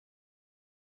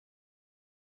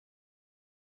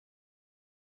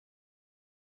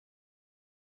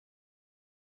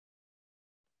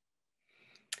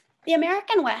The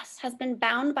American West has been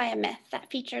bound by a myth that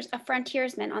features a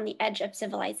frontiersman on the edge of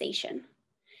civilization.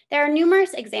 There are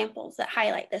numerous examples that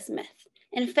highlight this myth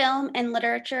in film and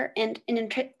literature and in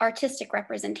artistic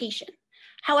representation.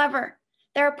 However,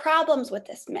 there are problems with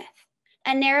this myth,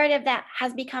 a narrative that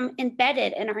has become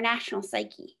embedded in our national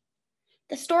psyche.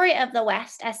 The story of the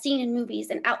West, as seen in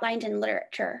movies and outlined in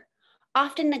literature,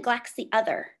 often neglects the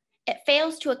other. It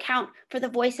fails to account for the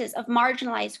voices of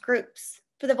marginalized groups,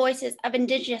 for the voices of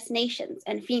indigenous nations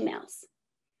and females.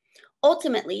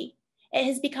 Ultimately, it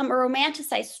has become a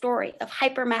romanticized story of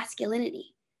hypermasculinity,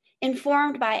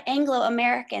 informed by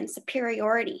Anglo-American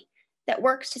superiority that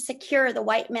works to secure the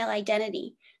white male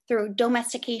identity through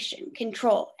domestication,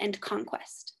 control, and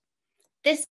conquest.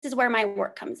 This is where my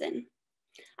work comes in.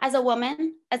 As a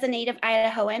woman, as a native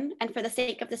Idahoan, and for the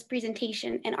sake of this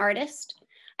presentation, an artist,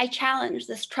 I challenge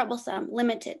this troublesome,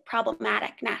 limited,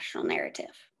 problematic national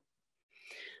narrative.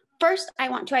 First, I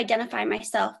want to identify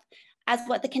myself as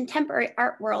what the contemporary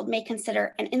art world may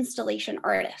consider an installation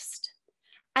artist.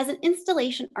 As an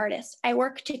installation artist, I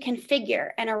work to configure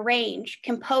and arrange,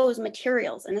 compose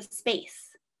materials in a space.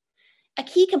 A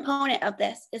key component of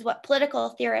this is what political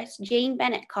theorist Jane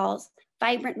Bennett calls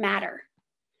vibrant matter,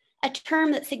 a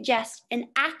term that suggests an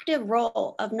active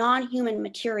role of non-human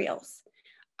materials,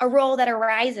 a role that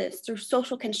arises through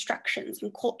social constructions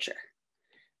and culture.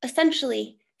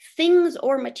 Essentially, things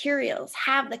or materials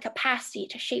have the capacity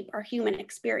to shape our human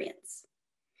experience.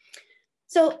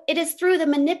 So it is through the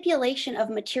manipulation of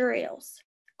materials,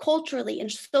 culturally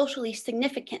and socially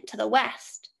significant to the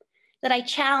West, that I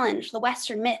challenge the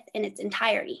Western myth in its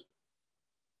entirety.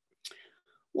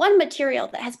 One material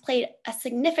that has played a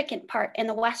significant part in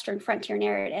the Western frontier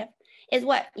narrative is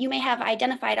what you may have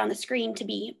identified on the screen to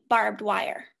be barbed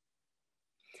wire.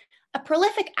 A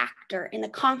prolific actor in the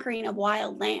conquering of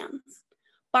wild lands,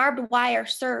 barbed wire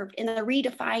served in the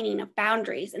redefining of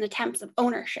boundaries and attempts of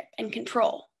ownership and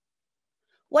control.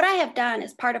 What I have done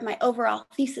as part of my overall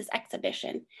thesis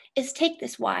exhibition is take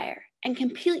this wire and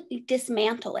completely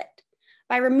dismantle it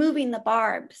by removing the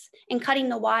barbs and cutting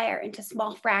the wire into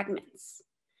small fragments.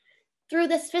 Through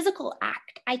this physical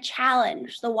act, I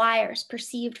challenge the wire's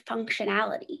perceived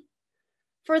functionality.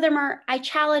 Furthermore, I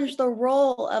challenge the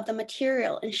role of the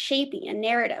material in shaping a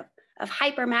narrative of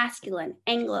hypermasculine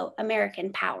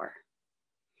Anglo-American power.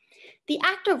 The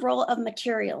active role of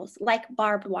materials like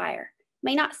barbed wire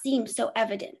may not seem so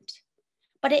evident,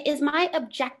 but it is my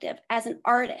objective as an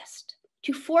artist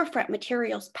to forefront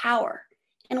materials' power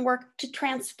and work to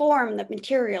transform the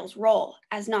material's role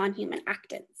as non-human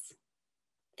actants.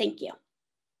 Thank you.